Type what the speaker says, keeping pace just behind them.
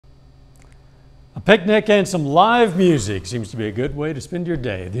A picnic and some live music seems to be a good way to spend your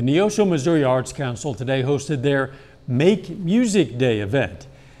day. The Neosho, Missouri Arts Council today hosted their Make Music Day event.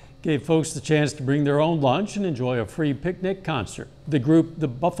 Gave folks the chance to bring their own lunch and enjoy a free picnic concert. The group, the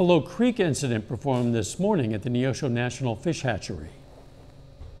Buffalo Creek Incident, performed this morning at the Neosho National Fish Hatchery.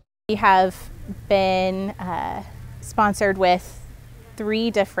 We have been sponsored with 3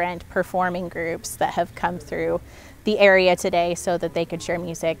 different performing groups that have come through the area today so that they could share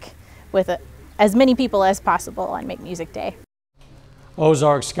music with as many people as possible on Make Music Day.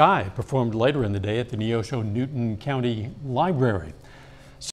 Ozark Sky performed later in the day at the Neosho Newton County Library.